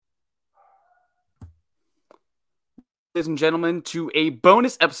ladies and gentlemen, to a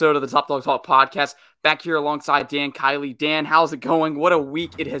bonus episode of the Top Dog Talk podcast. Back here alongside Dan Kiley. Dan, how's it going? What a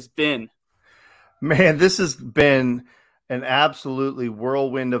week it has been. Man, this has been an absolutely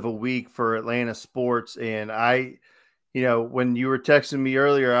whirlwind of a week for Atlanta sports. And when you were texting me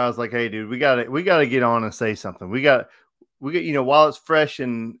earlier, I was like, "Hey, dude, we gotta get on and say something. While it's fresh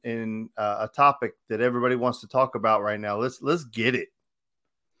and a topic that everybody wants to talk about right now, let's get it."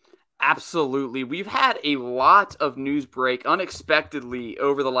 Absolutely. We've had a lot of news break unexpectedly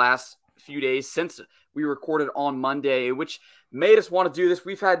over the last few days since we recorded on Monday, which made us want to do this.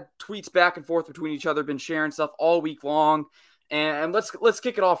 We've had tweets back and forth between each other, been sharing stuff all week long. And let's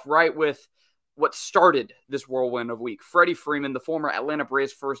kick it off right with what started this whirlwind of week. Freddie Freeman, the former Atlanta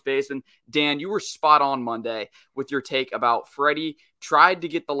Braves first baseman. Dan, you were spot on Monday with your take about Freddie tried to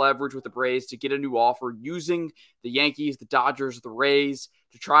get the leverage with the Braves to get a new offer using the Yankees, the Dodgers, the Rays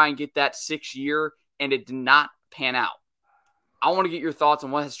to try and get that 6-year, and it did not pan out. I want to get your thoughts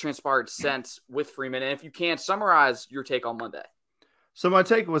on what has transpired since with Freeman, and if you can, summarize your take on Monday. So my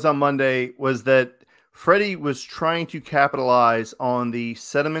take on Monday was that Freddie was trying to capitalize on the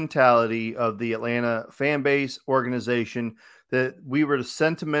sentimentality of the Atlanta fan base organization, that we were the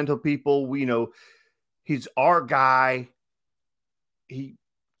sentimental people. He's our guy. He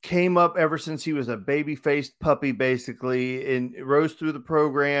came up ever since he was a baby-faced puppy, basically, and rose through the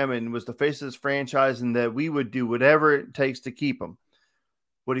program and was the face of this franchise, and that we would do whatever it takes to keep him.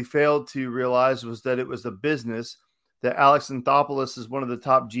 What he failed to realize was that it was a business, that Alex Anthopoulos is one of the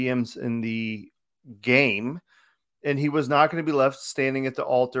top GMs in the game, and he was not going to be left standing at the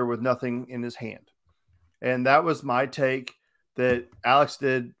altar with nothing in his hand. And that was my take, that Alex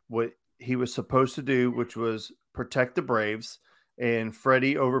did what he was supposed to do, which was protect the Braves, and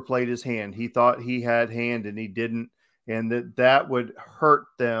Freddie overplayed his hand. He thought he had hand and he didn't, and that would hurt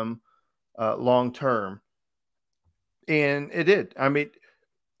them long term. And it did. I mean,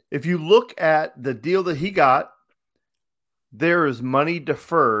 if you look at the deal that he got, there is money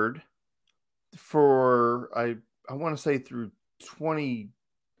deferred for, I want to say, through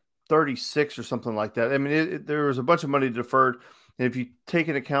 2036 or something like that. I mean, there was a bunch of money deferred. And if you take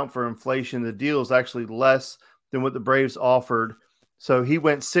into account for inflation, the deal is actually less than what the Braves offered. So he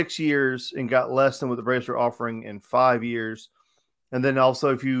went 6 years and got less than what the Braves were offering in 5 years. And then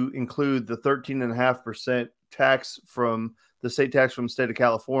also, if you include the 13.5% tax from the state tax from the state of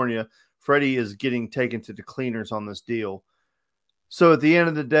California, Freddie is getting taken to the cleaners on this deal. So at the end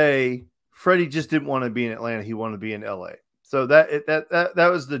of the day, Freddie just didn't want to be in Atlanta. He wanted to be in LA. So that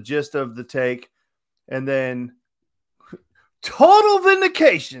was the gist of the take. And then total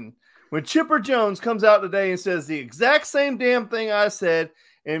vindication when Chipper Jones comes out today and says the exact same damn thing I said,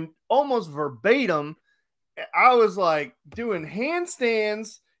 and almost verbatim. I was like doing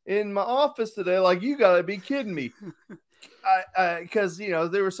handstands in my office today. Like, you got to be kidding me. Because,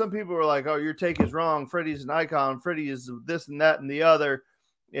 there were some people who were like, "Oh, your take is wrong. Freddie's an icon. Freddie is this and that and the other.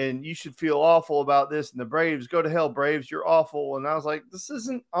 And you should feel awful about this. And the Braves, go to hell, Braves. You're awful." And I was like, this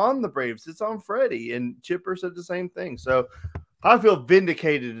isn't on the Braves. It's on Freddie. And Chipper said the same thing. So I feel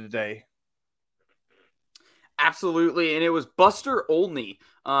vindicated today. Absolutely. And it was Buster Olney,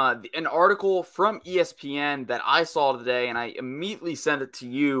 an article from ESPN that I saw today, and I immediately sent it to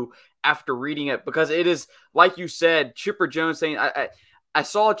you after reading it, because it is, like you said, Chipper Jones saying, I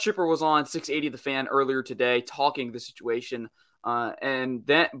saw Chipper was on 680 The Fan earlier today talking the situation. But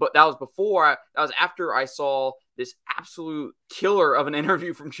that was after I saw this absolute killer of an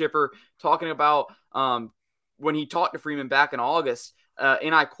interview from Chipper talking about when he talked to Freeman back in August.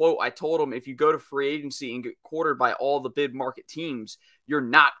 And I quote, "I told him, if you go to free agency and get quartered by all the bid market teams, you're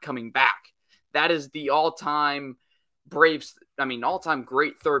not coming back." That is the all-time great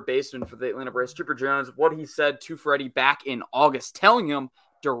third baseman for the Atlanta Braves, Chipper Jones, what he said to Freddie back in August, telling him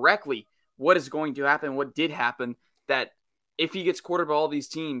directly what is going to happen, what did happen, that if he gets quartered by all these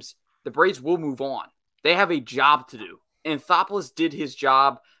teams, the Braves will move on. They have a job to do. Anthopoulos did his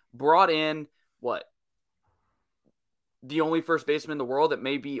job, brought in the only first baseman in the world that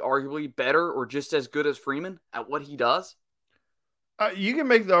may be arguably better or just as good as Freeman at what he does. You can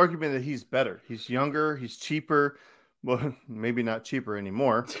make the argument that he's better. He's younger. He's cheaper. Well, maybe not cheaper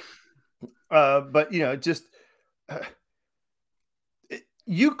anymore. But,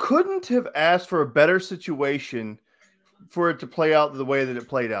 you couldn't have asked for a better situation for it to play out the way that it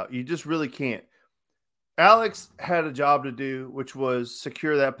played out. You just really can't. Alex had a job to do, which was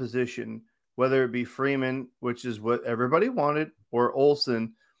secure that position, whether it be Freeman, which is what everybody wanted, or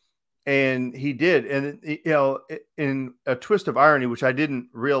Olson. And he did. And, in a twist of irony, which I didn't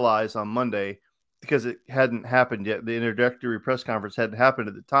realize on Monday because it hadn't happened yet, the introductory press conference hadn't happened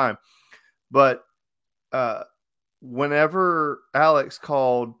at the time. But whenever Alex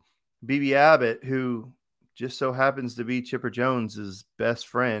called BB Abbott, who just so happens to be Chipper Jones's best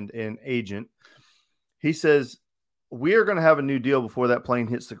friend and agent, he says, we are going to have a new deal before that plane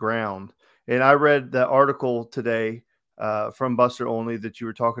hits the ground. And I read the article today from Buster Olney that you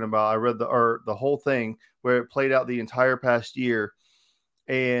were talking about. I read the whole thing where it played out the entire past year.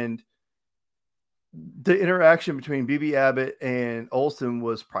 And the interaction between BB Abbott and Olsen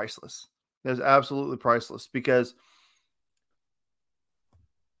was priceless. It was absolutely priceless because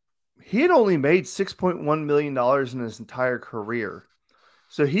he had only made $6.1 million in his entire career.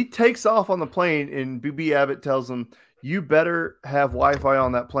 So he takes off on the plane, and BB Abbott tells him, you better have Wi-Fi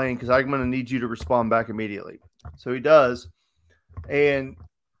on that plane because I'm going to need you to respond back immediately. So he does. And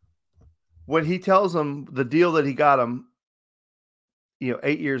when he tells him the deal that he got him,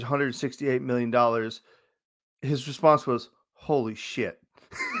 8 years, $168 million, his response was, holy shit.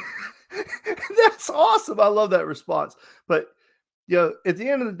 That's awesome. I love that response. But, at the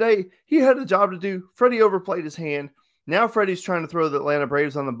end of the day, he had a job to do. Freddie overplayed his hand. Now Freddie's trying to throw the Atlanta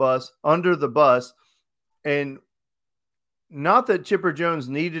Braves under the bus. And not that Chipper Jones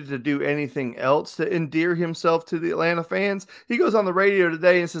needed to do anything else to endear himself to the Atlanta fans. He goes on the radio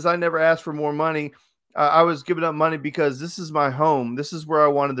today and says, I never asked for more money. I was giving up money because this is my home. This is where I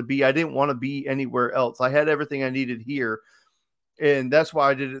wanted to be. I didn't want to be anywhere else. I had everything I needed here. And that's why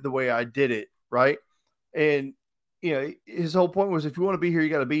I did it the way I did it. Right. And, his whole point was if you want to be here, you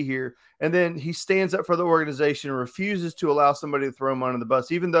got to be here. And then he stands up for the organization and refuses to allow somebody to throw him under the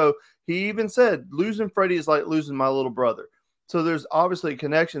bus, even though he even said losing Freddie is like losing my little brother. So there's obviously a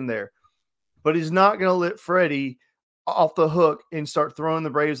connection there. But he's not going to let Freddie off the hook and start throwing the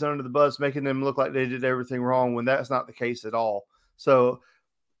Braves under the bus, making them look like they did everything wrong when that's not the case at all. So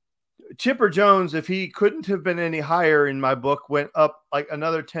Chipper Jones, if he couldn't have been any higher in my book, went up like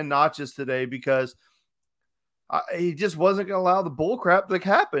another 10 notches today because he just wasn't going to allow the bull crap to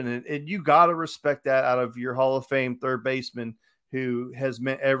happen. And you got to respect that out of your Hall of Fame third baseman who has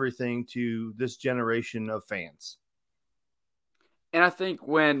meant everything to this generation of fans. And I think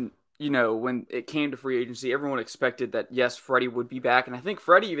when it came to free agency, everyone expected that, yes, Freddie would be back. And I think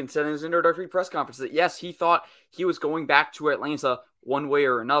Freddie even said in his introductory press conference that, yes, he thought he was going back to Atlanta one way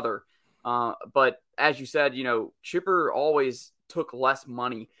or another. But as you said, Chipper always took less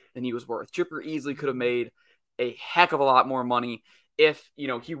money than he was worth. Chipper easily could have made a heck of a lot more money if,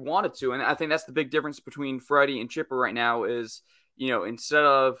 he wanted to. And I think that's the big difference between Freddie and Chipper right now is, instead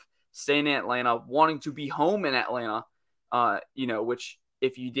of staying in Atlanta, wanting to be home in Atlanta, which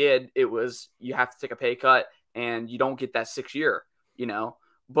if you did, it was, you have to take a pay cut and you don't get that 6 year,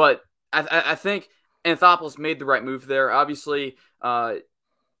 but I think Anthopoulos made the right move there. Obviously,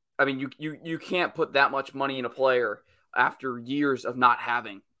 you can't put that much money in a player after years of not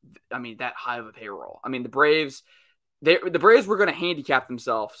having, that high of a payroll. The Braves were going to handicap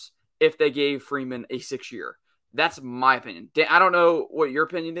themselves if they gave Freeman a 6 year. That's my opinion. I don't know what your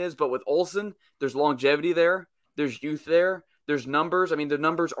opinion is, but with Olsen, there's longevity there. There's youth there. There's numbers. The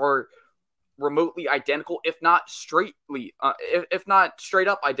numbers are remotely identical, if not straight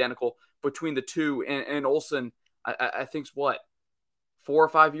up identical between the two. And Olsen, I think's what, 4 or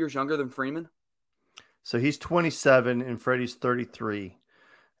 5 years younger than Freeman. So he's 27 and Freddie's 33.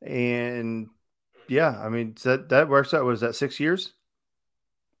 And yeah, that works out. Was that 6 years?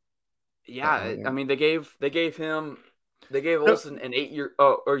 Yeah. They gave Olsen an 8 year.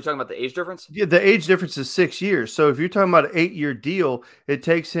 Oh, are you talking about the age difference? Yeah, the age difference is 6 years. So if you're talking about an 8-year deal, it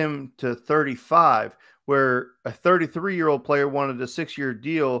takes him to 35, where a 33-year-old player wanted a 6-year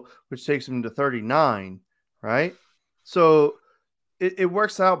deal, which takes him to 39, right? So it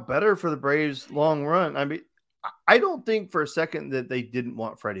works out better for the Braves long run. I don't think for a second that they didn't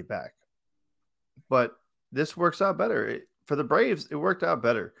want Freddie back, but this works out better. For the Braves, it worked out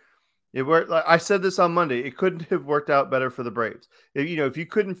better. It worked. Like I said this on Monday, it couldn't have worked out better for the Braves. If you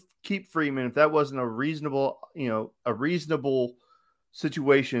couldn't keep Freeman, if that wasn't a reasonable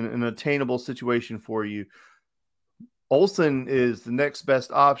situation, an attainable situation for you, Olsen is the next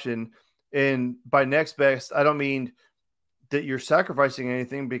best option. And by next best, I don't mean that you're sacrificing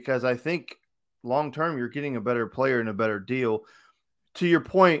anything, because I think long-term you're getting a better player and a better deal. To your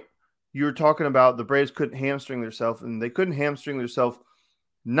point, you were talking about the Braves couldn't hamstring themselves, and they couldn't hamstring themselves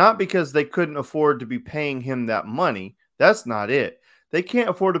not because they couldn't afford to be paying him that money. That's not it. They can't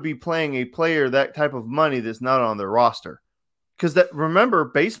afford to be paying a player that type of money that's not on their roster. Because remember,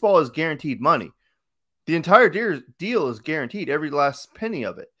 baseball is guaranteed money. The entire deal is guaranteed, every last penny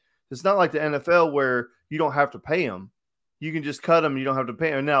of it. It's not like the NFL where you don't have to pay them. You can just cut them. You don't have to pay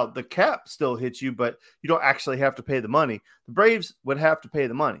them. Now, the cap still hits you, but you don't actually have to pay the money. The Braves would have to pay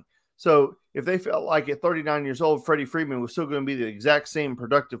the money. So if they felt like at 39 years old, Freddie Freeman was still going to be the exact same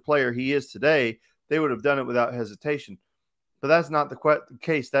productive player he is today, they would have done it without hesitation. But that's not the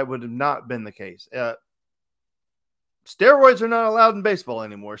case. That would have not been the case. Steroids are not allowed in baseball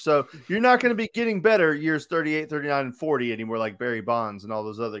anymore. So you're not going to be getting better years 38, 39, and 40 anymore like Barry Bonds and all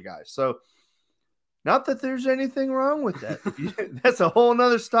those other guys. So not that there's anything wrong with that. That's a whole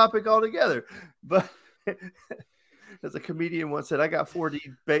nother topic altogether. But as a comedian once said, I got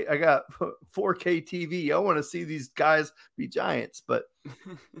 4K TV. I want to see these guys be giants. But,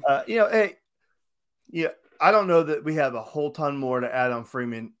 hey, yeah, I don't know that we have a whole ton more to add on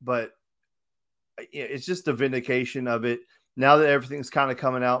Freeman, but it's just a vindication of it. Now that everything's kind of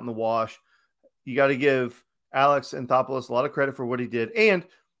coming out in the wash, you got to give Alex Anthopoulos a lot of credit for what he did. And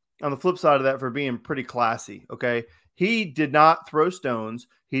on the flip side of that, for being pretty classy. Okay. He did not throw stones.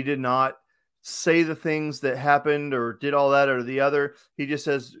 He did not say the things that happened or did all that or the other. He just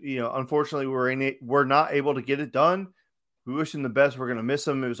says, unfortunately we're not able to get it done. We wish him the best. We're going to miss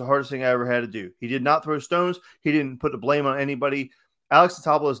him. It was the hardest thing I ever had to do. He did not throw stones. He didn't put the blame on anybody. Alex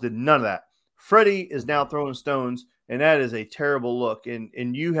Anthopoulos did none of that. Freddie is now throwing stones, and that is a terrible look.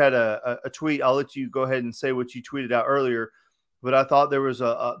 And you had a tweet. I'll let you go ahead and say what you tweeted out earlier, but I thought there was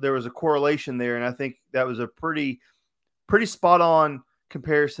a correlation there, and I think that was a pretty spot on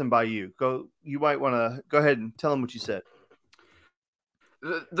comparison by you. You might want to go ahead and tell them what you said.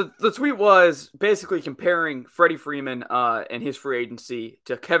 The tweet was basically comparing Freddie Freeman and his free agency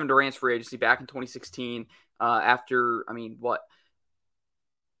to Kevin Durant's free agency back in 2016. After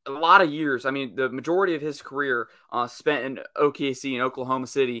a lot of years. The majority of his career spent in OKC and Oklahoma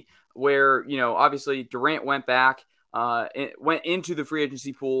City, where, obviously Durant went back, went into the free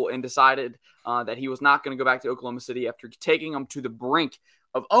agency pool and decided that he was not going to go back to Oklahoma City after taking them to the brink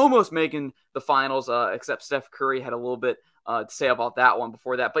of almost making the finals, except Steph Curry had a little bit to say about that one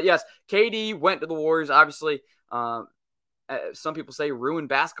before that. But yes, KD went to the Warriors, obviously. Some people say ruined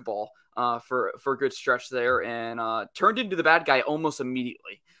basketball for a good stretch there, and turned into the bad guy almost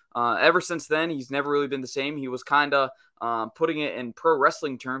immediately. Ever since then, he's never really been the same. He was kind of, putting it in pro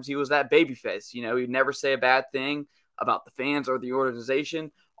wrestling terms, he was that baby face. He'd never say a bad thing about the fans or the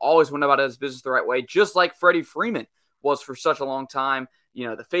organization. Always went about his business the right way, just like Freddie Freeman was for such a long time.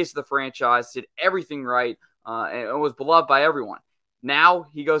 The face of the franchise, did everything right, and was beloved by everyone. Now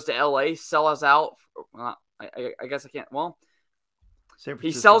he goes to LA, sells out. I guess I can't. Well,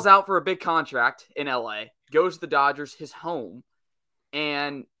 he sells out for a big contract in LA, goes to the Dodgers, his home,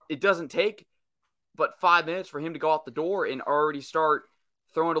 and it doesn't take but 5 minutes for him to go out the door and already start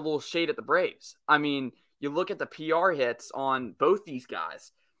throwing a little shade at the Braves. You look at the PR hits on both these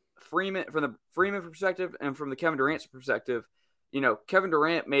guys, Freeman from the Freeman perspective and from the Kevin Durant perspective. Kevin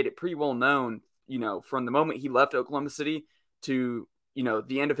Durant made it pretty well known, from the moment he left Oklahoma City to,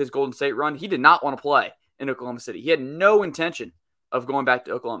 the end of his Golden State run, he did not want to play in Oklahoma City. He had no intention of going back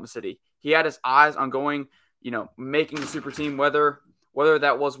to Oklahoma City. He had his eyes on going, making the super team, whether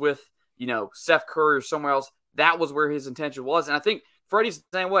that was with, Steph Curry or somewhere else. That was where his intention was. And I think Freddie's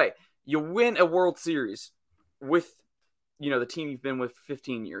the same way. You win a World Series with, the team you've been with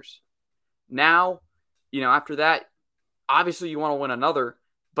 15 years. Now, after that, obviously you want to win another,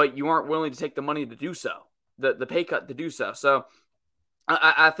 but you aren't willing to take the money to do so, the pay cut to do so. So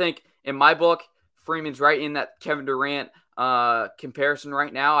I think in my book, Freeman's right in that Kevin Durant comparison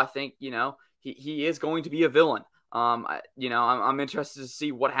right now. I think, he is going to be a villain. I'm interested to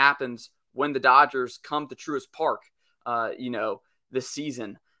see what happens when the Dodgers come to Truist Park, this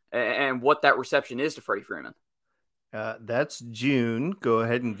season, and what that reception is to Freddie Freeman. That's June. Go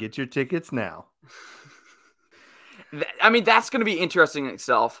ahead and get your tickets now. That's going to be interesting in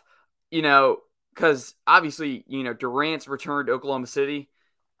itself, because obviously, Durant's return to Oklahoma City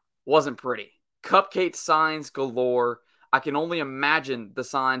wasn't pretty. Cupcake signs galore. I can only imagine the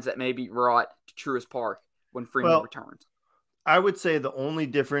signs that may be brought to Truist Park when Freeman returns. I would say the only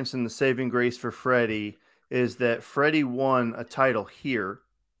difference in the saving grace for Freddie is that Freddie won a title here.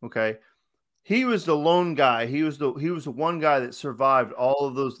 Okay. He was the lone guy. He was the one guy that survived all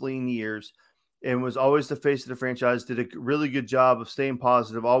of those lean years and was always the face of the franchise, did a really good job of staying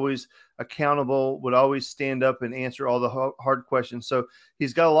positive, always accountable, would always stand up and answer all the hard questions. So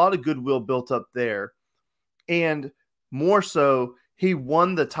he's got a lot of goodwill built up there. And more so, he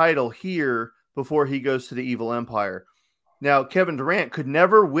won the title here before he goes to the Evil Empire. Now, Kevin Durant could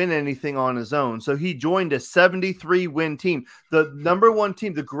never win anything on his own, so he joined a 73-win team, the number one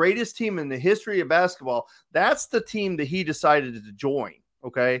team, the greatest team in the history of basketball. That's the team that he decided to join,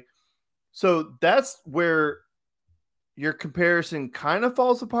 okay? So that's where your comparison kind of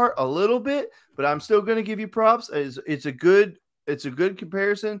falls apart a little bit, but I'm still going to give you props. It's a good It's a good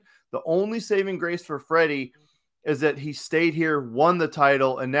comparison. The only saving grace for Freddie is that he stayed here, won the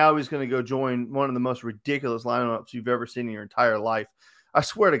title, and now he's going to go join one of the most ridiculous lineups you've ever seen in your entire life. I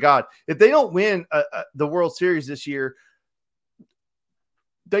swear to God, if they don't win the World Series this year,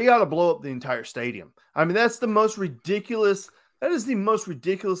 they got to blow up the entire stadium. I mean, that's the most ridiculous. That is the most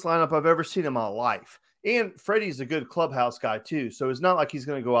ridiculous lineup I've ever seen in my life. And Freddie's a good clubhouse guy too. So it's not like he's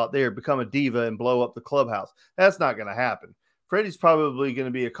going to go out there, become a diva and blow up the clubhouse. That's not going to happen. Freddie's probably going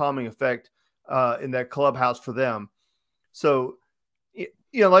to be a calming effect in that clubhouse for them. So,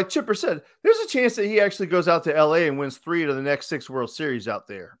 like Chipper said, there's a chance that he actually goes out to LA and wins 3 of the next 6 World Series out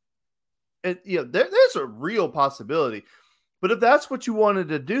there. And, there's a real possibility. But if that's what you wanted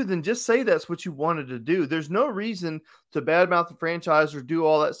to do, then just say that's what you wanted to do. There's no reason to badmouth the franchise or do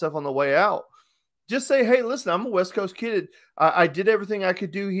all that stuff on the way out. Just say, hey, listen, I'm a West Coast kid. I did everything I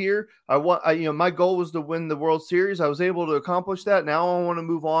could do here. My goal was to win the World Series. I was able to accomplish that. Now I want to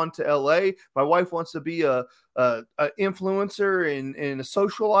move on to LA. My wife wants to be a influencer and a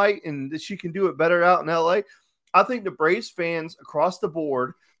socialite, and that she can do it better out in LA. I think the Braves fans across the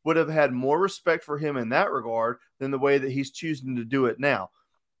board would have had more respect for him in that regard than the way that he's choosing to do it now.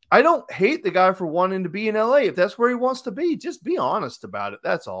 I don't hate the guy for wanting to be in LA. If that's where he wants to be, just be honest about it.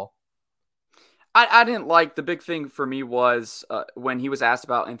 That's all. I didn't like, the big thing for me was when he was asked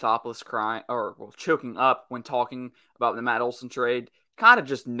about Anthopoulos crying choking up when talking about the Matt Olson trade, kind of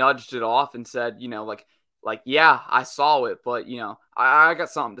just nudged it off and said, yeah, I saw it, but I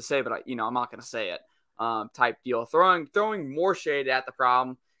got something to say, but I'm not going to say it, type deal, throwing more shade at the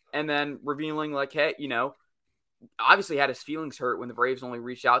problem, and then revealing like, hey, obviously had his feelings hurt when the Braves only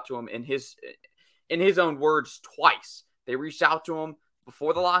reached out to him in his own words twice. They reached out to him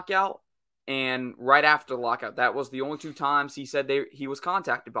before the lockout and right after the lockout. That was the only 2 times he said he was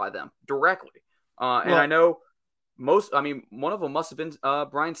contacted by them directly. And I know one of them must have been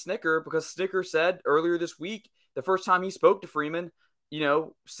Brian Snitker, because Snitker said earlier this week, the first time he spoke to Freeman,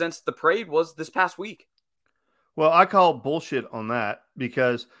 since the parade was this past week. Well, I call bullshit on that,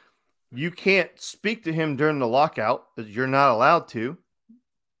 because you can't speak to him during the lockout. You're not allowed to.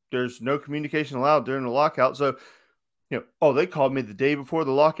 There's no communication allowed during the lockout. So, they called me the day before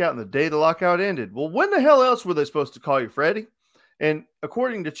the lockout and the day the lockout ended. Well, when the hell else were they supposed to call you, Freddie? And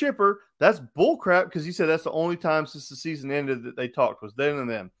according to Chipper, that's bullcrap, because he said that's the only time since the season ended that they talked, was then and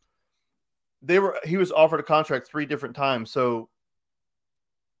then. He was offered a contract 3 different times. So,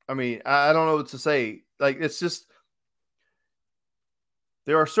 I mean, I don't know what to say. Like, it's just,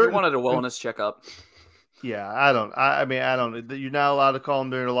 there are certain. He wanted a wellness checkup. Yeah, I don't. You're not allowed to call him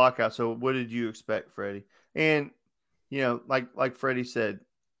during the lockout. So what did you expect, Freddie? And, like Freddie said,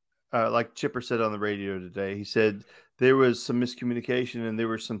 like Chipper said on the radio today, he said there was some miscommunication and there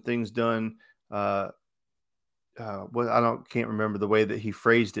were some things done. Can't remember the way that he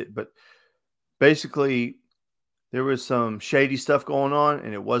phrased it, but basically there was some shady stuff going on,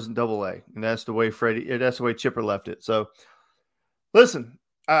 and it wasn't AA. And that's the way Chipper left it. So listen,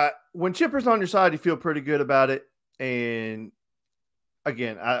 when Chipper's on your side, you feel pretty good about it. And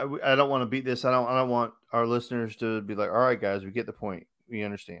again, I don't want to beat this. I don't want our listeners to be like, all right, guys, we get the point. We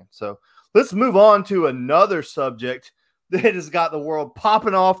understand. So let's move on to another subject that has got the world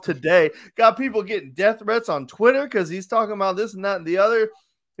popping off today. Got people getting death threats on Twitter because he's talking about this and that and the other.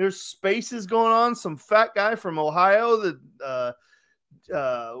 There's spaces going on. Some fat guy from Ohio that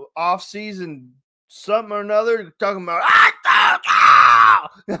off-season something or another talking about, I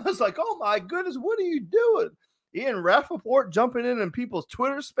was like, oh my goodness, what are you doing? Ian Rappaport jumping in people's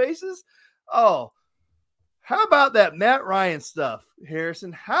Twitter spaces. Oh, how about that Matt Ryan stuff,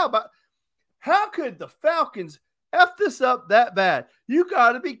 Harrison? How could the Falcons F this up that bad? You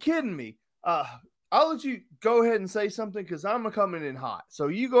got to be kidding me. I'll let you go ahead and say something, because I'm coming in hot. So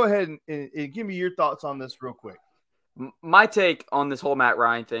you go ahead and give me your thoughts on this real quick. My take on this whole Matt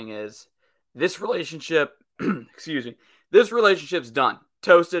Ryan thing is this relationship, this relationship's done.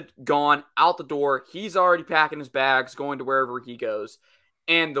 Toasted, gone, out the door. He's already packing his bags, going to wherever he goes.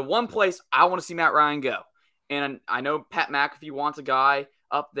 And the one place I want to see Matt Ryan go, and I know Pat McAfee wants a guy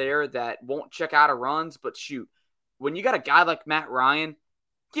up there that won't check out of runs, but shoot, when you got a guy like Matt Ryan,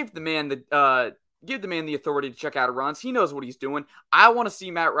 give the man the authority to check out of runs. He knows what he's doing. I want to see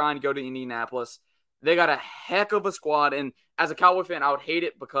Matt Ryan go to Indianapolis. They got a heck of a squad, and as a Cowboy fan, I would hate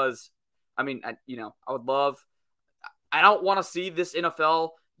it because, I would love. I don't want to see this NFL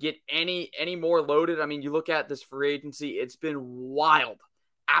get any more loaded. I mean, you look at this free agency, it's been wild.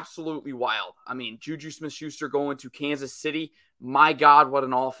 Absolutely wild. I mean, Juju Smith-Schuster going to Kansas City. My God, what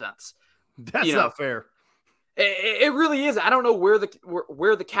an offense. That's not fair. It really is. I don't know where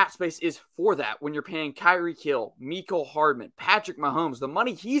the cap space is for that when you're paying Kyrie Hill, Mecole Hardman, Patrick Mahomes, the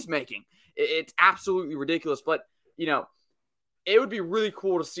money he's making. It's absolutely ridiculous. But, it would be really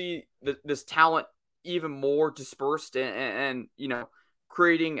cool to see this talent even more dispersed and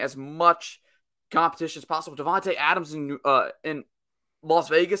creating as much competition as possible. Davante Adams in Las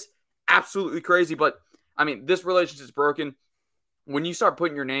Vegas, absolutely crazy. But, this relationship is broken. When you start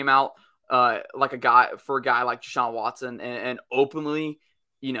putting your name out, like a guy like Deshaun Watson and openly,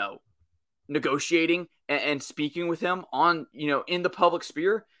 negotiating and speaking with him on, in the public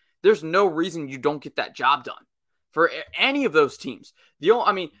sphere, there's no reason you don't get that job done for any of those teams. The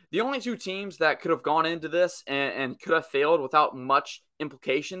only two teams that could have gone into this and could have failed without much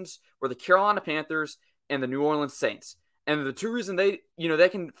implications were the Carolina Panthers and the New Orleans Saints. And the two reasons they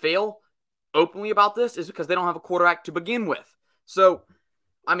can fail openly about this is because they don't have a quarterback to begin with. So,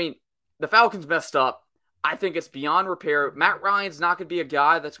 the Falcons messed up. I think it's beyond repair. Matt Ryan's not going to be a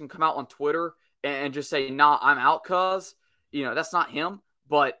guy that's going to come out on Twitter and just say, nah, I'm out, cuz. That's not him.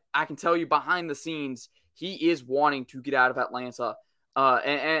 But I can tell you behind the scenes, he is wanting to get out of Atlanta.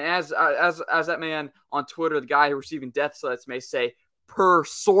 And as that man on Twitter, the guy receiving death threats may say, per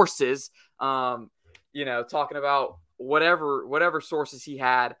sources, talking about whatever sources he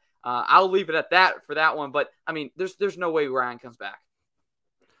had. I'll leave it at that for that one. But, there's no way Ryan comes back.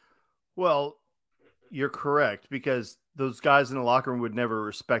 Well, you're correct, because those guys in the locker room would never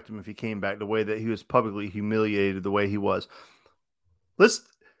respect him if he came back the way that he was publicly humiliated the way he was.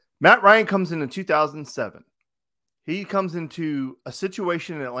 Matt Ryan comes in 2007. He comes into a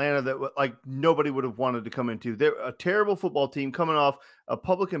situation in Atlanta that nobody would have wanted to come into. They're a terrible football team coming off a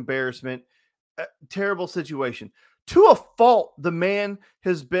public embarrassment, a terrible situation. To a fault, the man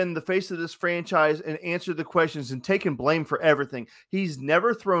has been the face of this franchise and answered the questions and taken blame for everything. He's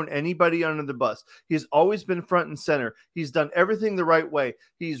never thrown anybody under the bus. He's always been front and center. He's done everything the right way.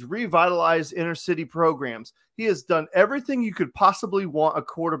 He's revitalized inner city programs. He has done everything you could possibly want a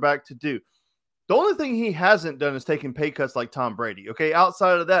quarterback to do. The only thing he hasn't done is taken pay cuts like Tom Brady. Okay,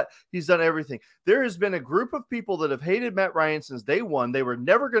 outside of that, he's done everything. There has been a group of people that have hated Matt Ryan since day one. They were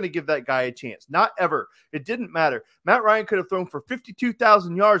never going to give that guy a chance. Not ever. It didn't matter. Matt Ryan could have thrown for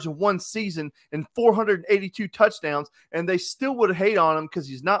 52,000 yards in one season and 482 touchdowns, and they still would hate on him because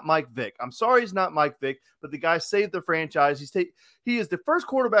he's not Mike Vick. I'm sorry he's not Mike Vick, but the guy saved the franchise. He is the first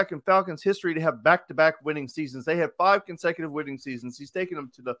quarterback in Falcons history to have back-to-back winning seasons. They have 5 consecutive winning seasons. He's taken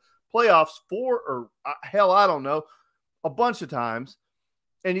them to the playoffs 4 or I don't know, a bunch of times.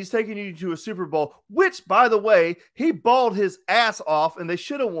 And he's taking you to a Super Bowl, which, by the way, he balled his ass off, and they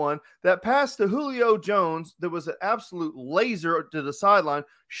should have won. That pass to Julio Jones, that was an absolute laser to the sideline,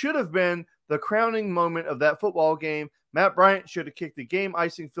 should have been the crowning moment of that football game. Matt Bryant should have kicked the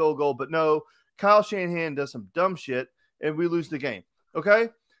game-icing field goal, but no, Kyle Shanahan does some dumb shit, and we lose the game. Okay?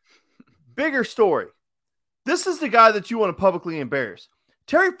 Bigger story. This is the guy that you want to publicly embarrass.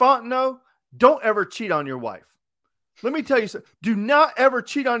 Terry Fontenot, don't ever cheat on your wife. Let me tell you something. Do not ever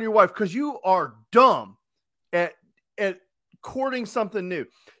cheat on your wife, because you are dumb at courting something new.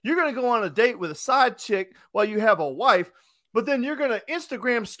 You're going to go on a date with a side chick while you have a wife, but then you're going to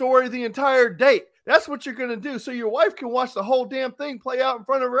Instagram story the entire date. That's what you're going to do, so your wife can watch the whole damn thing play out in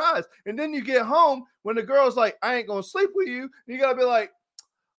front of her eyes. And then you get home when the girl's like, I ain't going to sleep with you. And you got to be like,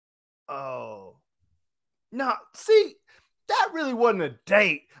 oh. No, see, that really wasn't a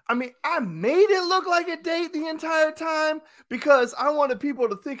date. I made it look like a date the entire time because I wanted people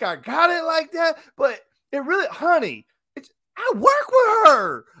to think I got it like that. But it really, honey, I work with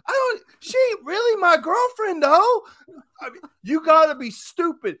her. She ain't really my girlfriend, though. You got to be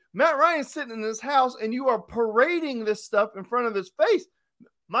stupid. Matt Ryan's sitting in his house and you are parading this stuff in front of his face.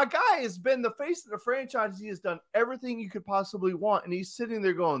 My guy has been the face of the franchise. He has done everything you could possibly want. And he's sitting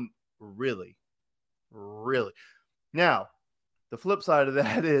there going, really? Really? Now, the flip side of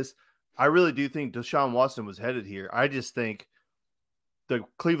that is I really do think Deshaun Watson was headed here. I just think the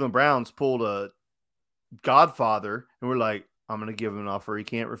Cleveland Browns pulled a Godfather and we're like, I'm going to give him an offer he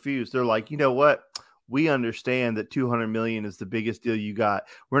can't refuse. They're like, you know what? We understand that $200 million is the biggest deal you got.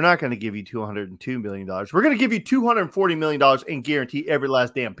 We're not going to give you $202 million. We're going to give you $240 million and guarantee every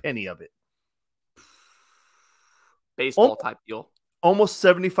last damn penny of it. Baseball type deal. Almost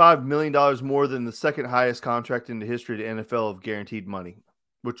 $75 million more than the second highest contract in the history of the NFL of guaranteed money,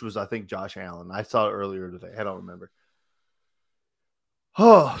 which was, I think, Josh Allen. I saw it earlier today. I don't remember.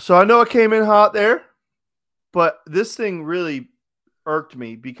 Oh, so I know I came in hot there, but this thing really irked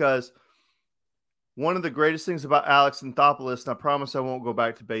me because one of the greatest things about Alex Anthopoulos, and I promise I won't go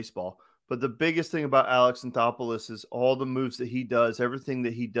back to baseball, but the biggest thing about Alex Anthopoulos is all the moves that he does, everything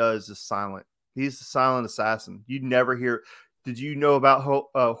that he does is silent. He's the silent assassin. You never hear. Did you know about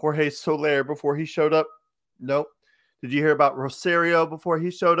Jorge Soler before he showed up? Nope. Did you hear about Rosario before he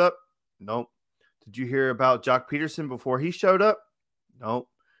showed up? Nope. Did you hear about Jock Peterson before he showed up? Nope.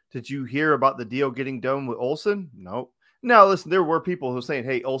 Did you hear about the deal getting done with Olsen? Nope. Now, listen, there were people who were saying,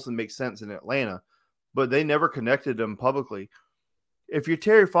 hey, Olsen makes sense in Atlanta, but they never connected them publicly. If you're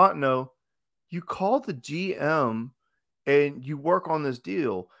Terry Fontenot, you call the GM and you work on this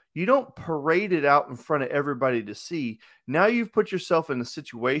deal. You don't parade it out in front of everybody to see. Now you've put yourself in a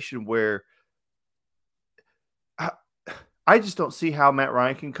situation where I just don't see how Matt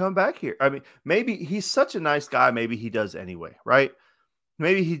Ryan can come back here. I mean, maybe he's such a nice guy. Maybe he does anyway, right?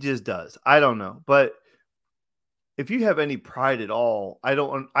 Maybe he just does. I don't know. But if you have any pride at all, I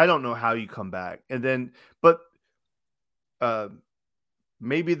don't know how you come back. And then, but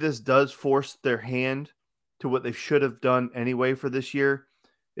maybe this does force their hand to what they should have done anyway for this year,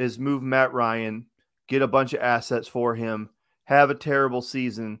 is move Matt Ryan, get a bunch of assets for him, have a terrible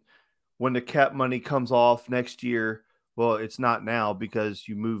season. When the cap money comes off next year, well, it's not now because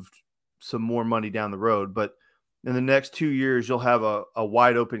you moved some more money down the road, but in the next 2 years, you'll have a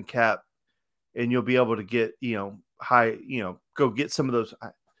wide open cap and you'll be able to get, go get some of those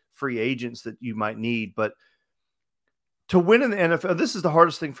free agents that you might need. But to win in the NFL, this is the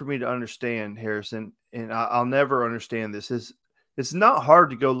hardest thing for me to understand, Harrison, and I'll never understand this. It's not hard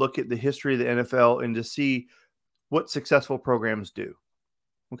to go look at the history of the NFL and to see what successful programs do.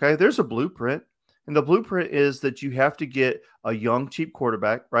 Okay, there's a blueprint, and the blueprint is that you have to get a young, cheap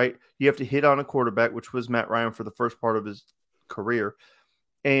quarterback, right? You have to hit on a quarterback, which was Matt Ryan for the first part of his career,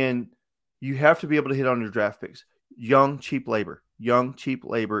 and you have to be able to hit on your draft picks. Young, cheap labor. Young, cheap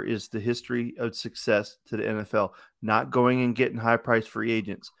labor is the history of success to the NFL, not going and getting high-priced free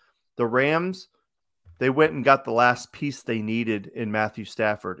agents. The Rams, they went and got the last piece they needed in Matthew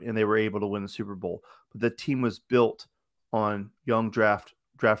Stafford, and they were able to win the Super Bowl. But the team was built on young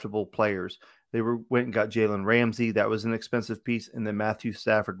draftable players. They went and got Jalen Ramsey. That was an expensive piece. And then Matthew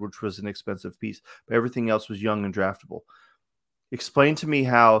Stafford, which was an expensive piece. But everything else was young and draftable. Explain to me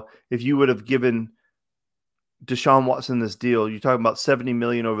how, if you would have given Deshaun Watson this deal, you're talking about $70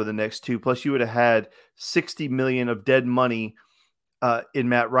 million over the next two, plus you would have had $60 million of dead money in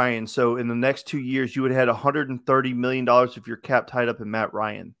Matt Ryan. So in the next 2 years, you would have had $130 million of your cap tied up in Matt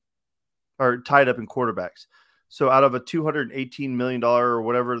Ryan, or tied up in quarterbacks. So out of a $218 million or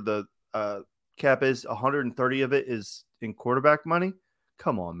whatever the cap is, 130 of it is in quarterback money.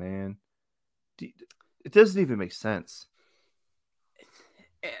 Come on, man. It doesn't even make sense.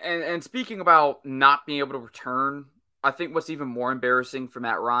 And speaking about not being able to return, I think what's even more embarrassing for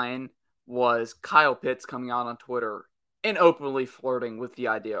Matt Ryan was Kyle Pitts coming out on Twitter and openly flirting with the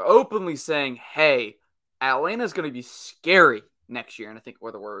idea, openly saying, hey, Atlanta's going to be scary next year. And I think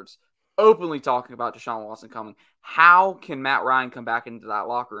were the words, openly talking about Deshaun Watson coming. How can Matt Ryan come back into that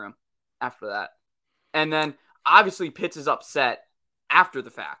locker room after that? And then obviously Pitts is upset after the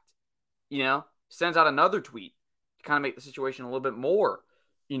fact, sends out another tweet to kind of make the situation a little bit more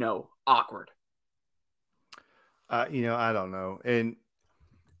awkward. I don't know. And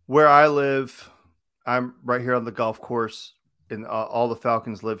where I live, I'm right here on the golf course, and all the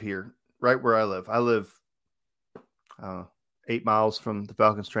Falcons live here, right where I live. I live 8 miles from the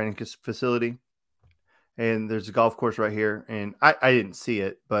Falcons training facility, and there's a golf course right here. And I didn't see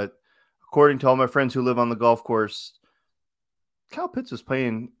it, but according to all my friends who live on the golf course, Kyle Pitts was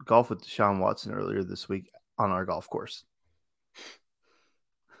playing golf with Deshaun Watson earlier this week on our golf course.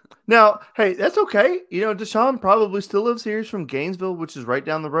 Now, hey, that's okay. Deshaun probably still lives here. He's from Gainesville, which is right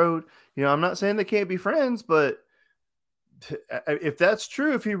down the road. I'm not saying they can't be friends, but if that's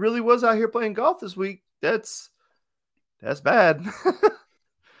true, if he really was out here playing golf this week, that's bad.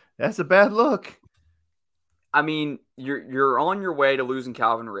 That's a bad look. I mean, you're on your way to losing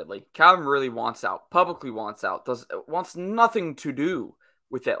Calvin Ridley. Calvin Ridley wants out, publicly wants out, wants nothing to do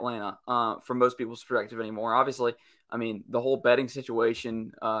with Atlanta from most people's perspective anymore. Obviously, I mean, the whole betting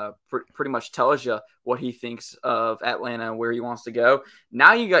situation pretty much tells you what he thinks of Atlanta and where he wants to go.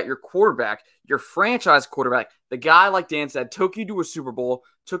 Now you got your quarterback, your franchise quarterback, the guy, like Dan said, took you to a Super Bowl,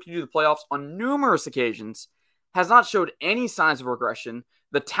 took you to the playoffs on numerous occasions, has not showed any signs of regression.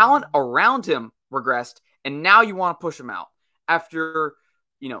 The talent around him regressed, and now you want to push him out after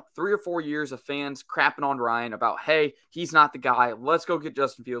 3 or 4 years of fans crapping on Ryan about, hey, he's not the guy. Let's go get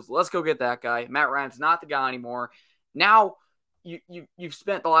Justin Fields. Let's go get that guy. Matt Ryan's not the guy anymore. Now you've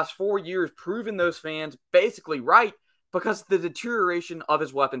spent the last 4 years proving those fans basically right because of the deterioration of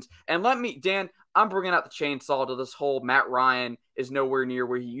his weapons. And Dan, I'm bringing out the chainsaw to this whole Matt Ryan is nowhere near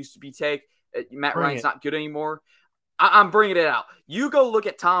where he used to be Matt Ryan's not good anymore. I'm bringing it out. You go look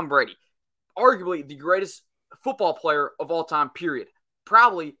at Tom Brady. arguably the greatest football player of all time, period.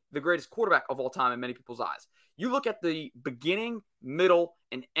 Probably the greatest quarterback of all time in many people's eyes. You look at the beginning, middle,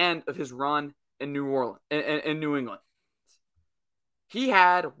 and end of his run in New Orleans, in New England. He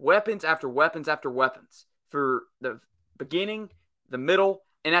had weapons after weapons after weapons for the beginning, the middle,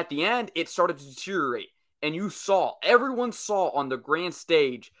 and at the end, it started to deteriorate. And everyone saw on the grand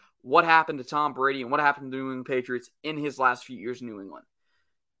stage what happened to Tom Brady and what happened to the New England Patriots in his last few years in New England.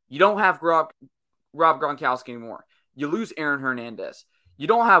 You don't have Rob Gronkowski anymore. You lose Aaron Hernandez. You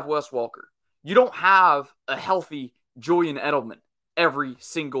don't have Wes Welker. You don't have a healthy Julian Edelman every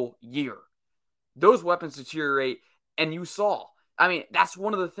single year. Those weapons deteriorate, and you saw. I mean, that's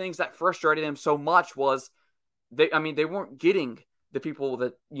one of the things that frustrated him so much was they weren't getting the people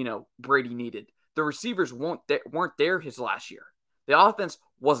that, Brady needed. The receivers weren't there his last year. The offense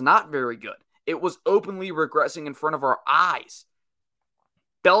was not very good. It was openly regressing in front of our eyes.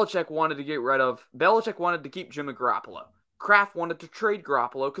 Belichick wanted to keep Jimmy Garoppolo. Kraft wanted to trade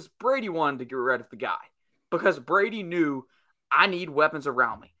Garoppolo because Brady wanted to get rid of the guy. Because Brady knew, I need weapons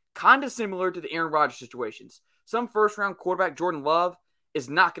around me. Kind of similar to the Aaron Rodgers situations. Some first-round quarterback, Jordan Love, is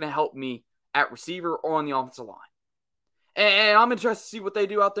not going to help me at receiver or on the offensive line. And I'm interested to see what they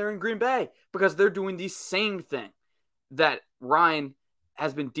do out there in Green Bay because they're doing the same thing that Ryan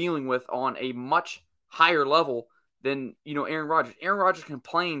has been dealing with on a much higher level than, Aaron Rodgers. Aaron Rodgers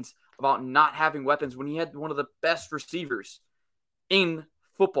complains about not having weapons when he had one of the best receivers in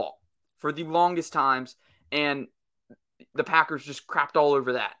football for the longest times, and the Packers just crapped all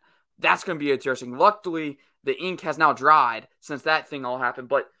over that. That's going to be interesting. Luckily, the ink has now dried since that thing all happened,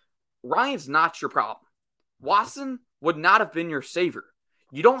 but Ryan's not your problem. Watson would not have been your savior.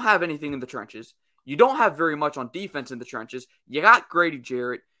 You don't have anything in the trenches. You don't have very much on defense in the trenches. You got Grady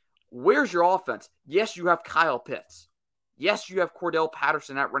Jarrett. Where's your offense? Yes, you have Kyle Pitts. Yes, you have Cordell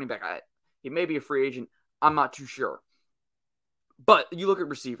Patterson at running back. He may be a free agent. I'm not too sure. But you look at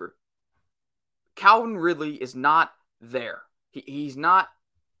receiver. Calvin Ridley is not there. He's not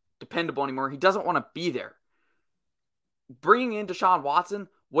dependable anymore. He doesn't want to be there. Bringing in Deshaun Watson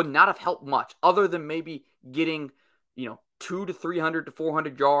would not have helped much other than maybe getting, 200 to 300 to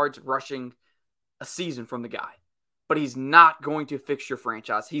 400 yards rushing a season from the guy. But he's not going to fix your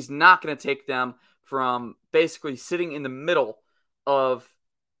franchise. He's not going to take them from basically sitting in the middle of,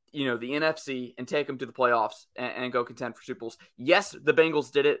 the NFC and take them to the playoffs and go contend for Super Bowls. Yes, the Bengals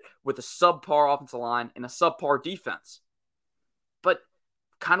did it with a subpar offensive line and a subpar defense. But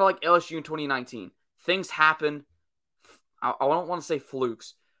kind of like LSU in 2019, things happen. I don't want to say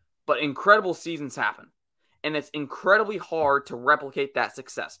flukes, but incredible seasons happen. And it's incredibly hard to replicate that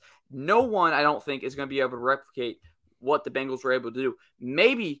success. No one, I don't think, is going to be able to replicate what the Bengals were able to do.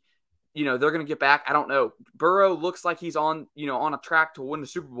 Maybe, they're going to get back. I don't know. Burrow looks like he's on a track to win the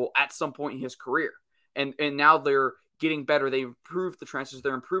Super Bowl at some point in his career. And now they're getting better. They've improved the trenches.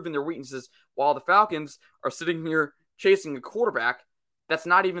 They're improving their weaknesses while the Falcons are sitting here chasing a quarterback that's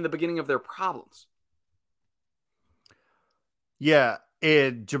not even the beginning of their problems. Yeah,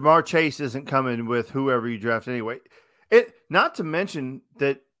 and Jamar Chase isn't coming with whoever you draft anyway. Not to mention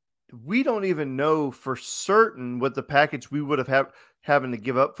that we don't even know for certain what the package we would have having to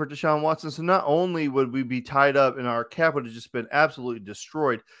give up for Deshaun Watson. So not only would we be tied up and our cap would have just been absolutely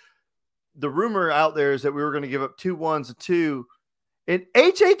destroyed, the rumor out there is that we were going to give up 2 1s and 2. And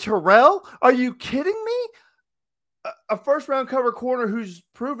AJ Terrell? Are you kidding me? A first-round cover corner who's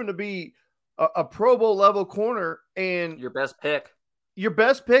proven to be a Pro Bowl level corner and your best pick,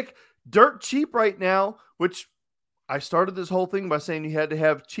 dirt cheap right now, which I started this whole thing by saying you had to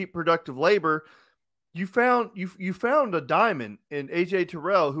have cheap productive labor. You found a diamond in AJ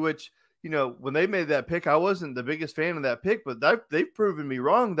Terrell, which, when they made that pick, I wasn't the biggest fan of that pick, but they've proven me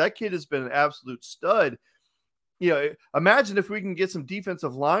wrong. That kid has been an absolute stud. Imagine if we can get some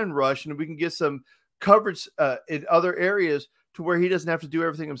defensive line rush and we can get some coverage in other areas to where he doesn't have to do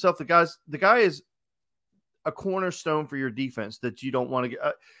everything himself. The guy is a cornerstone for your defense that you don't want to get.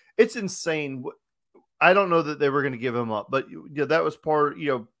 It's insane. I don't know that they were going to give him up, but that was part.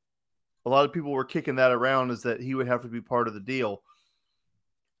 A lot of people were kicking that around is that he would have to be part of the deal.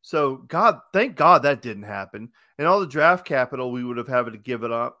 So thank God that didn't happen, and all the draft capital we would have had to give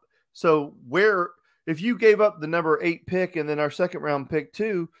it up. So if you gave up the number 8 pick and then our second round pick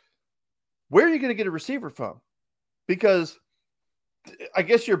too, where are you going to get a receiver from? Because I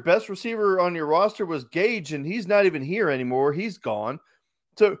guess your best receiver on your roster was Gage, and he's not even here anymore. He's gone.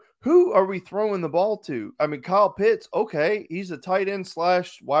 So who are we throwing the ball to? I mean, Kyle Pitts, okay, he's a tight end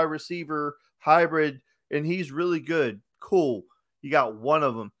 / wide receiver hybrid, and he's really good. Cool. You got one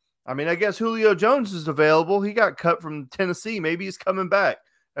of them. I mean, I guess Julio Jones is available. He got cut from Tennessee. Maybe he's coming back.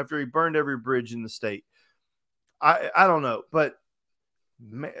 after he burned every bridge in the state. I don't know, but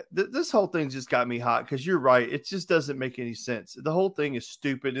man, this whole thing just got me hot because you're right. It just doesn't make any sense. The whole thing is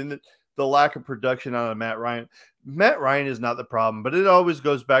stupid, and the lack of production out of Matt Ryan. Matt Ryan is not the problem, but it always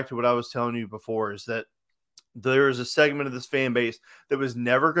goes back to what I was telling you before, is that there is a segment of this fan base that was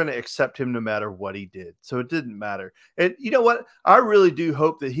never going to accept him no matter what he did. So it didn't matter. And you know what? I really do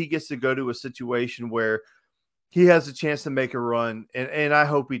hope that he gets to go to a situation where he has a chance to make a run, and I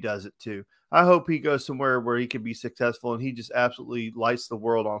hope he does it too. I hope he goes somewhere where he can be successful and he just absolutely lights the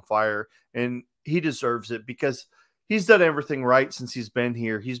world on fire, and he deserves it because he's done everything right since he's been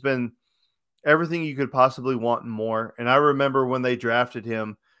here. He's been everything you could possibly want and more. And I remember when they drafted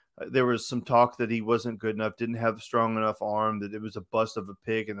him, there was some talk that he wasn't good enough, didn't have a strong enough arm, that it was a bust of a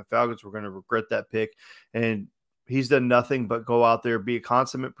pick, and the Falcons were going to regret that pick. And he's done nothing but go out there, be a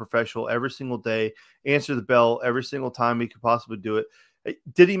consummate professional every single day, answer the bell every single time he could possibly do it.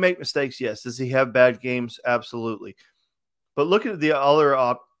 Did he make mistakes? Yes. Does he have bad games? Absolutely. But look at the other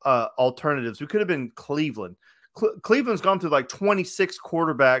alternatives. We could have been Cleveland. Cleveland's gone through like 26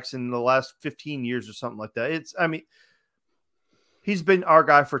 quarterbacks in the last 15 years or something like that. He's been our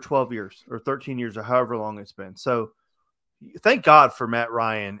guy for 12 years or 13 years or however long it's been. So thank God for Matt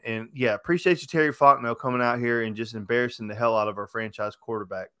Ryan. And yeah, appreciate you, Terry Fontenot, coming out here and just embarrassing the hell out of our franchise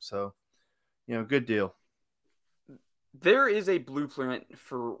quarterback. So, good deal. There is a blueprint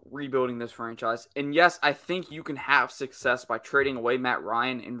for rebuilding this franchise. And yes, I think you can have success by trading away Matt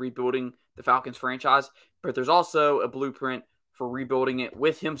Ryan and rebuilding the Falcons franchise, but there's also a blueprint for rebuilding it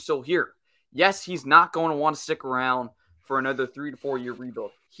with him still here. Yes, he's not going to want to stick around for another 3 to 4 year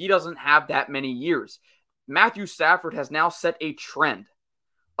rebuild. He doesn't have that many years. Matthew Stafford has now set a trend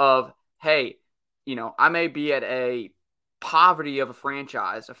of, hey, I may be at a poverty of a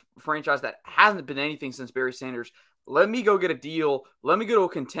franchise that hasn't been anything since Barry Sanders. Let me go get a deal. Let me go to a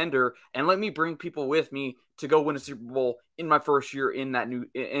contender, and let me bring people with me to go win a Super Bowl in my first year in that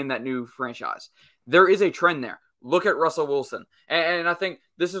new franchise. There is a trend there. Look at Russell Wilson, and I think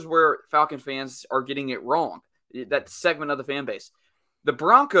this is where Falcon fans are getting it wrong. That segment of the fan base, the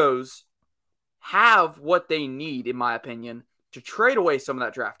Broncos have what they need, in my opinion, to trade away some of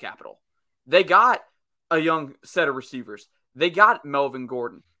that draft capital. They got a young set of receivers. They got Melvin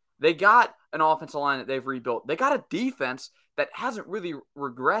Gordon. They got an offensive line that they've rebuilt. They got a defense that hasn't really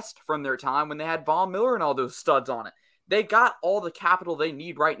regressed from their time when they had Von Miller and all those studs on it. They got all the capital they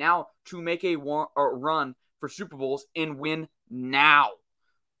need right now to make a run for Super Bowls and win now.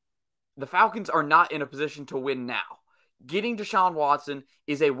 The Falcons are not in a position to win now. Getting Deshaun Watson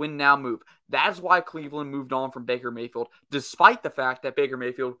is a win now move. That's why Cleveland moved on from Baker Mayfield, despite the fact that Baker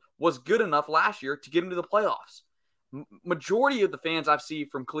Mayfield was good enough last year to get him to the playoffs. Majority of the fans I've seen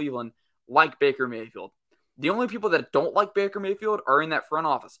from Cleveland like Baker Mayfield. The only people that don't like Baker Mayfield are in that front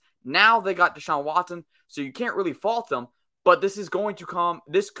office. Now they got Deshaun Watson, so you can't really fault them, but this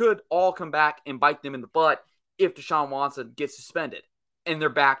could all come back and bite them in the butt if Deshaun Watson gets suspended and they're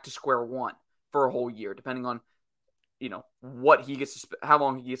back to square one for a whole year, depending on what he gets, how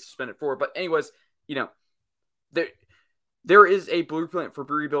long he gets suspended for. But anyways, there is a blueprint for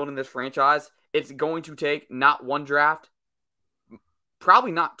rebuilding this franchise. It's going to take not one draft,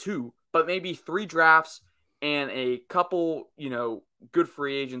 probably not two, but maybe 3 drafts and a couple, good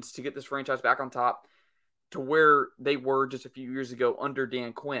free agents to get this franchise back on top to where they were just a few years ago under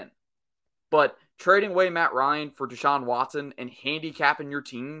Dan Quinn. But trading away Matt Ryan for Deshaun Watson and handicapping your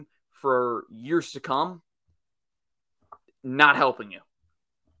team for years to come, not helping you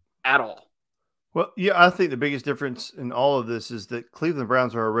at all. Well, yeah, I think the biggest difference in all of this is that Cleveland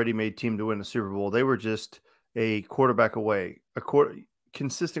Browns are a ready-made team to win a Super Bowl. They were just a quarterback away,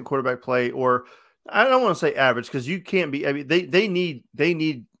 consistent quarterback play, or I don't want to say average because you can't be. I mean, they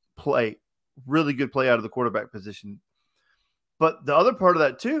need play, really good play out of the quarterback position. But the other part of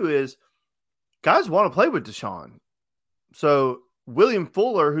that too is guys want to play with Deshaun. So William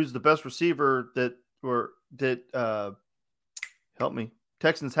Fuller, who's the best receiver that help me,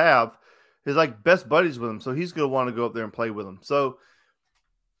 Texans have, is like best buddies with him. So he's going to want to go up there and play with him. So,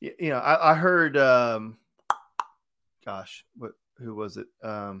 I heard, who was it?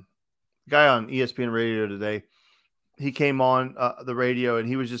 Guy on ESPN radio today. He came on the radio and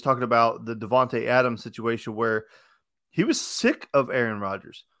he was just talking about the Devontae Adams situation where he was sick of Aaron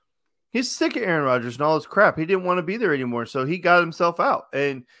Rodgers. He's sick of Aaron Rodgers and all this crap. He didn't want to be there anymore. So he got himself out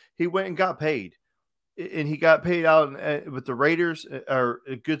and he went and got paid. And he got paid out with the Raiders, are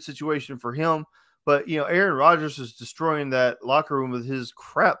a good situation for him. But, Aaron Rodgers is destroying that locker room with his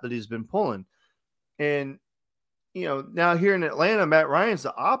crap that he's been pulling. And, now here in Atlanta, Matt Ryan's